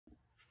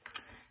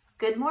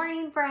Good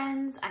morning,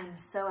 friends. I'm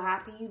so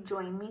happy you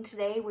joined me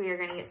today. We are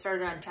going to get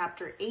started on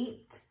chapter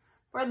 8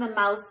 for The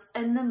Mouse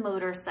and the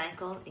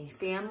Motorcycle, a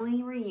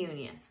family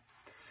reunion.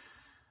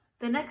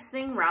 The next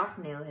thing Ralph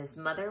knew, his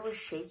mother was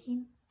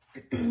shaking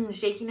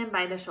him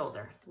by the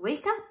shoulder.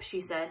 "Wake up,"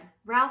 she said.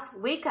 "Ralph,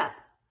 wake up.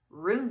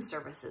 Room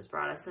service has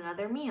brought us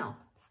another meal."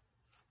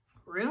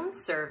 Room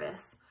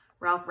service?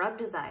 Ralph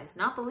rubbed his eyes,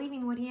 not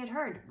believing what he had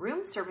heard.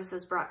 Room service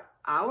has brought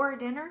our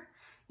dinner?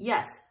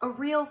 Yes, a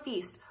real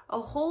feast, a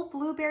whole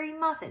blueberry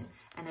muffin,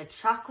 and a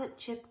chocolate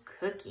chip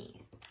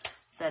cookie,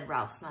 said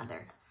Ralph's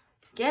mother.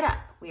 "Get up,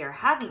 we are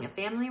having a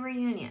family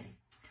reunion."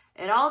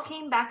 It all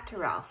came back to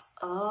Ralph.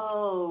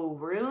 "Oh,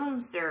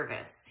 room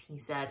service," he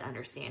said,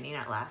 understanding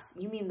at last.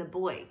 "You mean the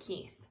boy,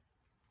 Keith."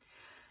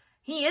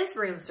 "He is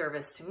room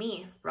service to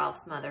me."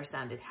 Ralph's mother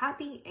sounded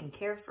happy and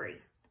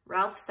carefree.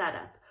 Ralph sat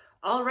up.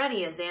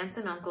 Already his aunts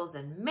and uncles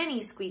and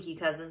many squeaky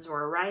cousins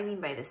were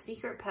arriving by the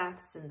secret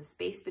paths in the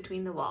space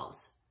between the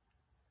walls.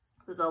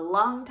 It was a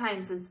long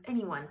time since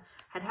anyone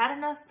had had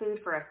enough food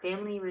for a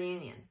family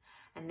reunion,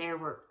 and there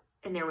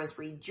was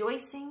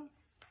rejoicing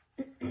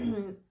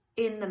in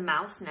the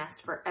mouse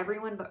nest for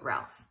everyone but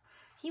Ralph.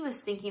 He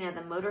was thinking of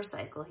the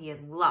motorcycle he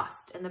had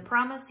lost and the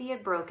promise he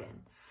had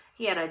broken.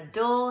 He had a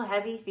dull,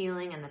 heavy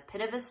feeling in the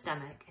pit of his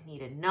stomach, and he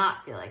did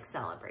not feel like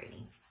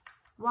celebrating.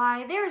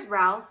 "Why, there's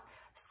Ralph,"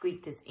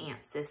 squeaked his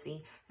Aunt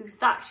Sissy, who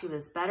thought she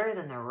was better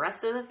than the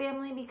rest of the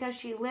family because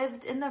she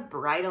lived in the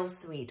bridal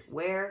suite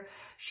where,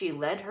 she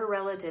led her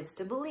relatives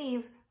to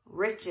believe,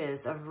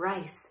 riches of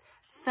rice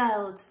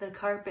fell to the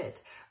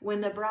carpet when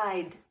the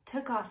bride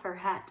took off her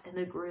hat and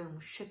the groom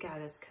shook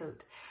out his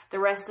coat. The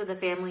rest of the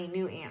family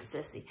knew Aunt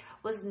Sissy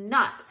was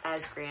not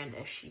as grand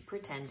as she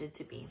pretended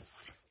to be,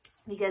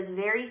 because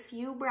very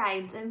few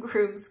brides and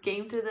grooms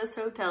came to this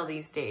hotel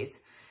these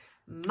days.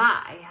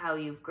 "My, how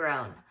you've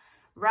grown."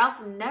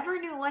 Ralph never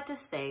knew what to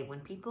say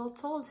when people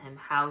told him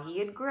how he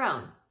had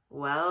grown.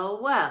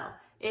 "Well, well,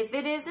 if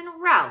it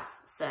isn't Ralph,"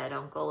 said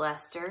Uncle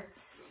Lester,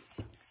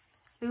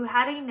 who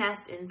had a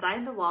nest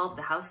inside the wall of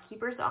the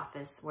housekeeper's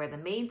office where the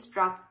maids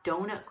dropped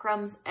donut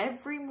crumbs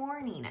every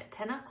morning at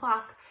 10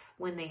 o'clock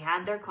when they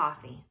had their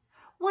coffee.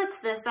 "What's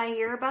this I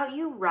hear about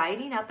you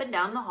riding up and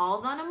down the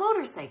halls on a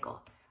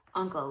motorcycle?"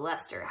 Uncle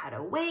Lester had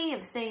a way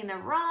of saying the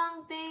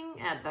wrong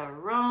thing at the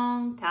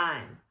wrong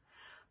time.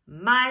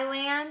 "My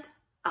land,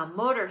 a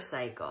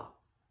motorcycle."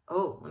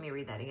 Oh, let me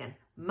read that again.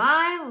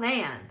 "My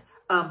land,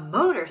 a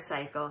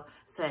motorcycle,"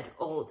 said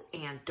old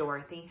Aunt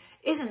Dorothy.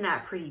 "Isn't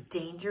that pretty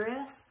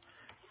dangerous?"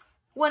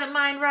 "Wouldn't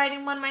mind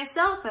riding one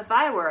myself if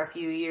I were a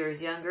few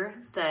years younger,"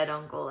 said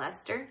Uncle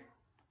Lester.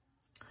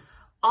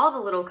 All the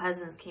little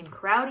cousins came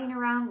crowding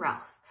around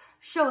Ralph.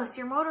 "Show us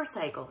your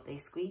motorcycle," they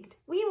squeaked.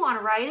 "We want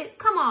to ride it.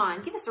 Come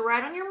on, give us a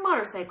ride on your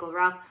motorcycle,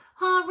 Ralph."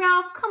 "Huh,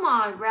 Ralph? Come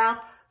on,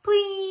 Ralph,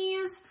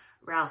 please."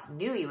 Ralph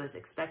knew he was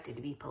expected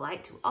to be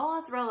polite to all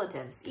his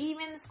relatives,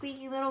 even the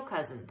squeaky little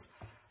cousins.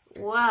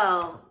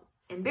 Well,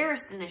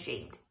 embarrassed and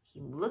ashamed, he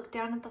looked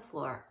down at the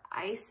floor.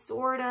 "I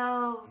sort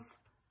of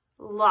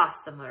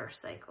lost the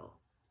motorcycle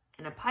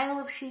in a pile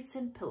of sheets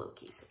and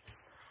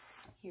pillowcases."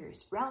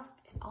 Here's Ralph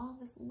and all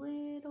his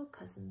little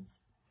cousins.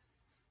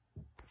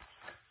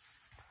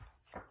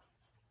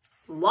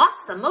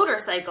 "Lost the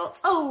motorcycle?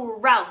 Oh,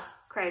 Ralph!"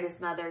 cried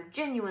his mother,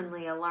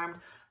 genuinely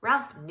alarmed.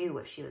 Ralph knew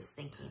what she was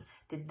thinking.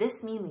 Did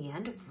this mean the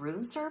end of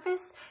room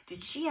service?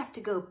 Did she have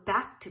to go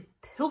back to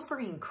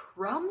pilfering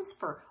crumbs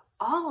for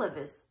all of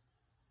his...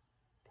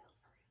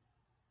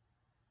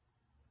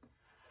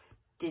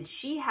 Did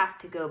she have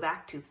to go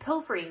back to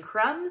pilfering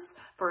crumbs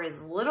for his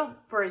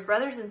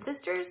brothers and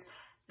sisters?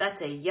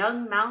 "That's a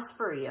young mouse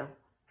for you,"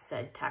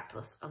 said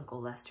tactless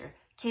Uncle Lester.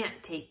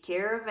 "Can't take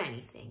care of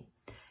anything.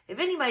 If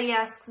anybody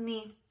asks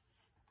me,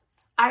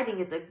 I think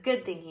it's a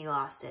good thing he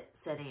lost it,"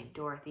 said Aunt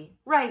Dorothy.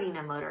 "Riding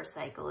a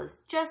motorcycle is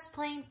just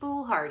plain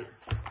foolhardy."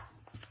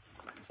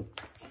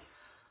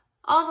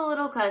 All the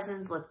little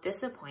cousins looked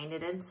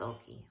disappointed and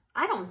sulky.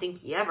 "I don't think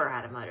he ever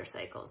had a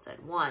motorcycle,"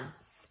 said one.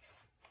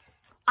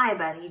 "I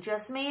bet he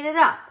just made it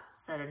up,"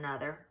 said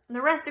another.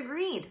 The rest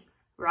agreed.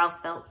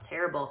 Ralph felt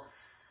terrible.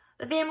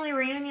 The family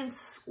reunion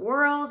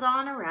swirled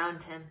on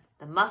around him.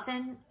 The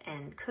muffin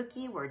and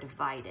cookie were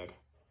divided.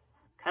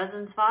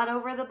 Cousins fought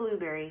over the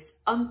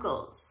blueberries.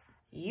 Uncles,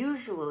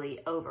 usually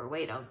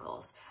overweight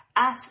uncles,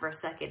 asked for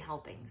second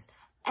helpings.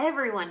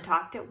 Everyone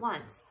talked at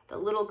once. The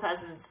little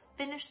cousins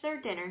finished their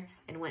dinner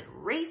and went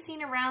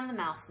racing around the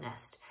mouse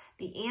nest.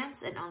 The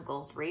aunts and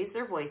uncles raised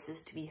their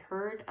voices to be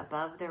heard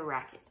above the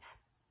racket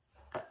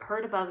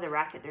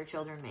their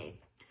children made.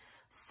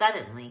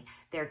 Suddenly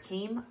there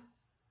came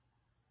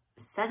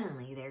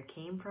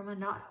from a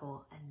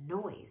knothole a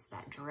noise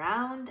that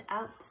drowned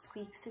out the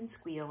squeaks and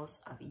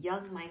squeals of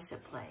young mice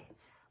at play.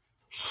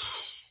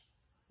 "Shh!"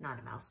 Not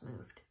a mouse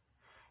moved.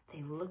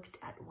 They looked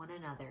at one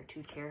another,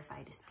 too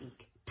terrified to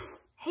speak.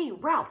 "Psst! Hey,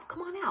 Ralph,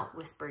 come on out,"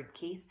 whispered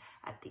Keith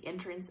at the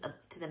entrance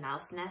to the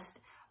mouse nest.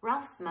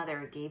 Ralph's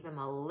mother gave him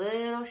a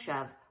little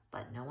shove,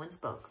 but no one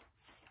spoke.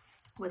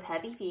 With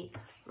heavy feet,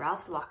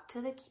 Ralph walked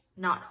to the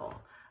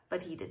knothole.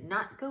 but he did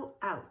not go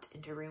out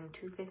into room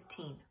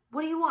 215.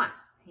 "What do you want?"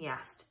 he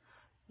asked.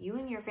 "You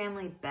and your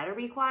family better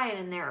be quiet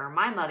in there or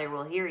my mother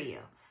will hear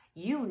you.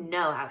 You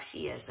know how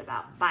she is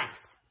about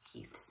mice,"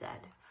 Keith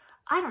said.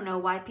 "I don't know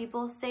why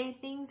people say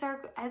things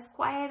are as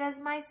quiet as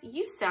mice.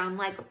 You sound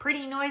like a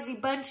pretty noisy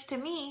bunch to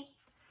me."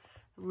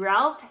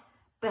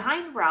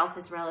 Behind Ralph,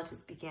 his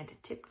relatives began to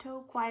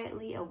tiptoe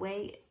quietly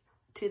away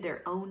to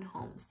their own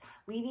homes,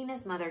 leaving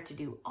his mother to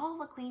do all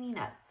the cleaning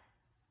up.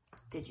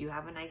 "Did you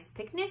have a nice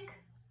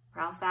picnic?"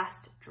 Ralph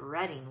asked,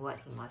 dreading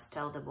what he must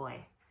tell the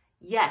boy.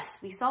 "Yes,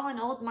 we saw an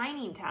old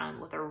mining town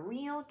with a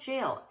real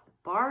jail,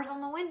 bars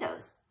on the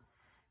windows."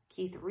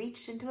 Keith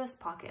reached into his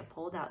pocket and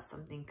pulled out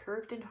something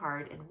curved and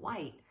hard and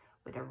white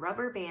with a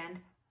rubber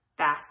band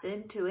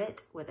fastened to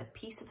it with a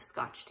piece of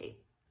Scotch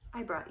tape.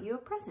 "I brought you a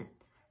present,"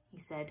 he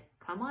said.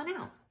 "Come on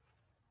out."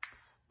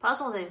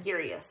 Puzzled and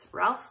curious,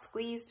 Ralph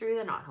squeezed through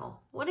the knothole.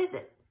 "What is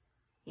it?"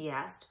 he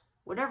asked,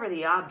 whatever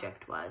the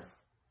object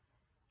was.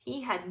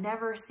 He had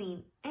never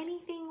seen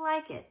anything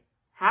like it.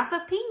 "Half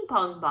a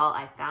ping-pong ball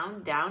I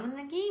found down in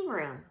the game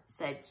room,"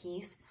 said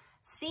Keith.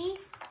 "See,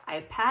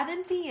 I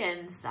padded the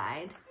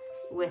inside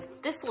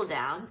with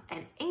thistledown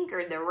and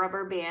anchored the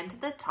rubber band to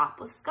the top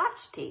with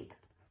Scotch tape."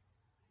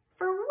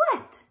 "For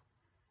what?"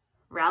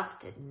 Ralph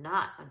did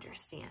not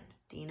understand.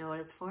 "Do you know what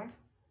it's for?"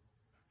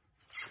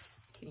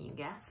 Can you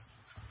guess?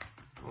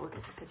 Look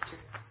at the picture.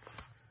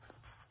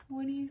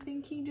 What do you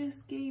think he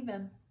just gave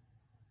him?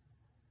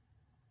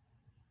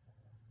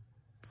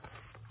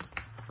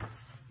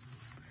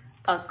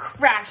 "A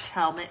crash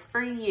helmet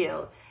for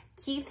you."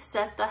 Keith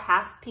set the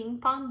half ping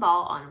pong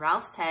ball on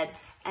Ralph's head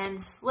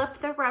and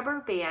slipped the rubber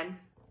band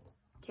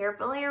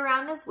carefully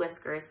around his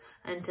whiskers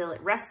until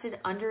it rested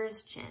under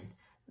his chin.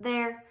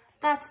 "There,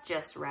 that's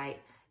just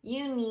right.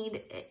 You need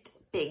it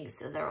big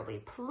so there will be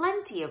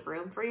plenty of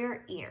room for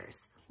your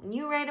ears. When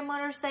you ride a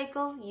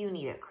motorcycle, you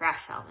need a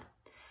crash helmet."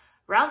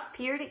 Ralph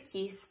peered at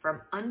Keith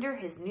from under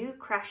his new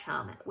crash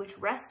helmet, which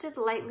rested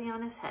lightly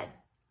on his head.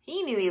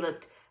 He knew he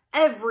looked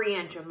every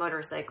inch a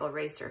motorcycle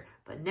racer,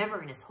 but never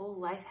in his whole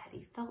life had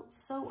he felt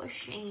so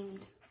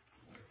ashamed.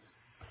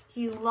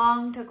 He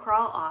longed to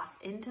crawl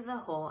off into the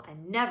hole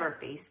and never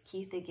face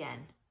Keith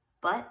again,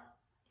 but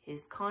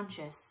his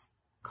conscience,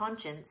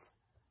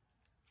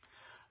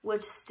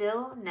 which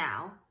still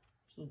now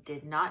he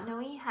did not know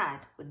he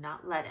had, would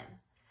not let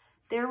him.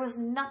 There was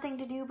nothing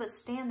to do but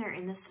stand there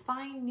in this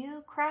fine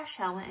new crash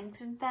helmet and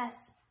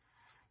confess.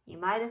 "You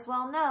might as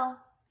well know,"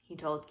 he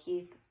told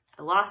Keith.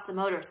 "I lost the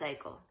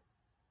motorcycle."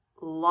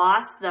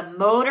 "Lost the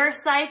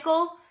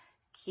motorcycle?"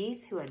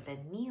 Keith, who had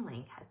been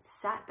kneeling, had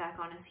sat back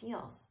on his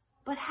heels.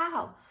 "But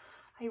how?"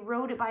 "I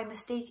rode it by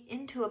mistake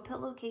into a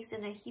pillowcase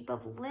in a heap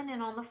of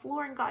linen on the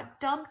floor and got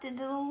dumped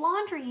into the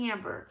laundry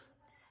hamper,"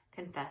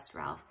 confessed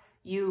Ralph.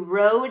 "You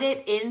rode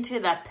it into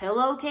the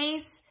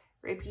pillowcase?"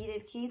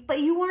 repeated Keith.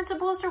 "But you weren't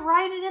supposed to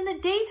ride it in the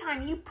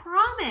daytime. You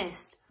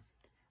promised."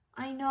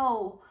 "I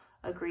know,"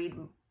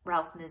 agreed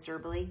Ralph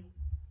miserably.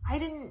 "I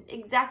didn't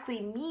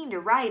exactly mean to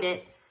ride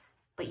it,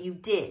 but you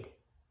did."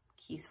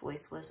 Keith's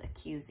voice was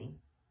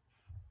accusing.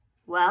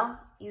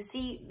 "Well, you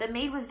see, the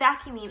maid was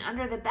vacuuming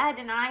under the bed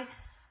and I—"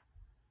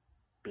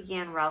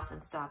 began Ralph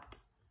and stopped.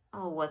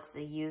 "Oh, what's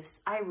the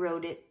use? I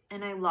rode it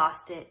and I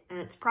lost it, and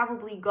it's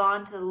probably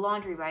gone to the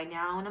laundry by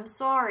now, and I'm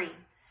sorry."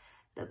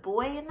 The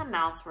boy and the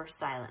mouse were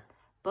silent.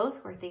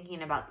 Both were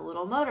thinking about the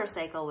little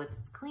motorcycle with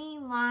its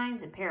clean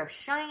lines and pair of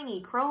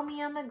shiny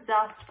chromium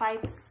exhaust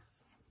pipes.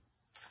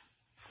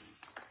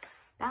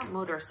 "That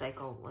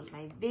motorcycle was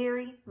my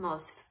very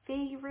most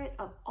favorite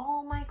of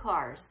all my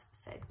cars,"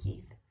 said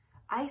Keith.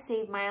 "I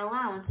saved my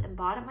allowance and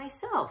bought it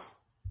myself."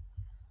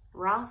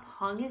 Ralph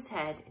hung his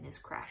head in his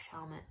crash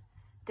helmet.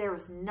 There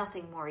was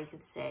nothing more he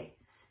could say.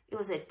 It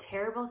was a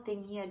terrible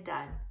thing he had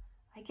done.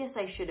 "I guess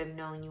I should have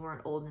known you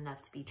weren't old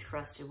enough to be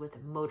trusted with a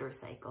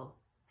motorcycle,"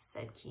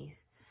 said Keith.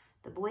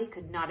 The boy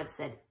could not have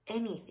said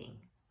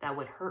anything that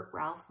would hurt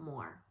Ralph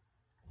more.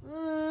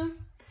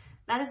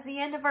 That is the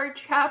end of our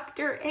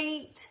chapter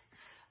 8.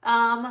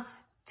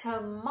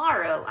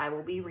 Tomorrow I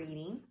will be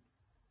reading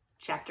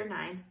chapter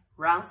 9,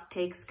 Ralph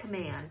Takes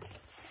Command.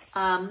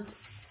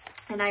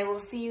 And I will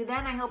see you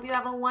then. I hope you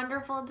have a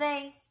wonderful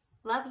day.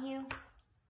 Love you.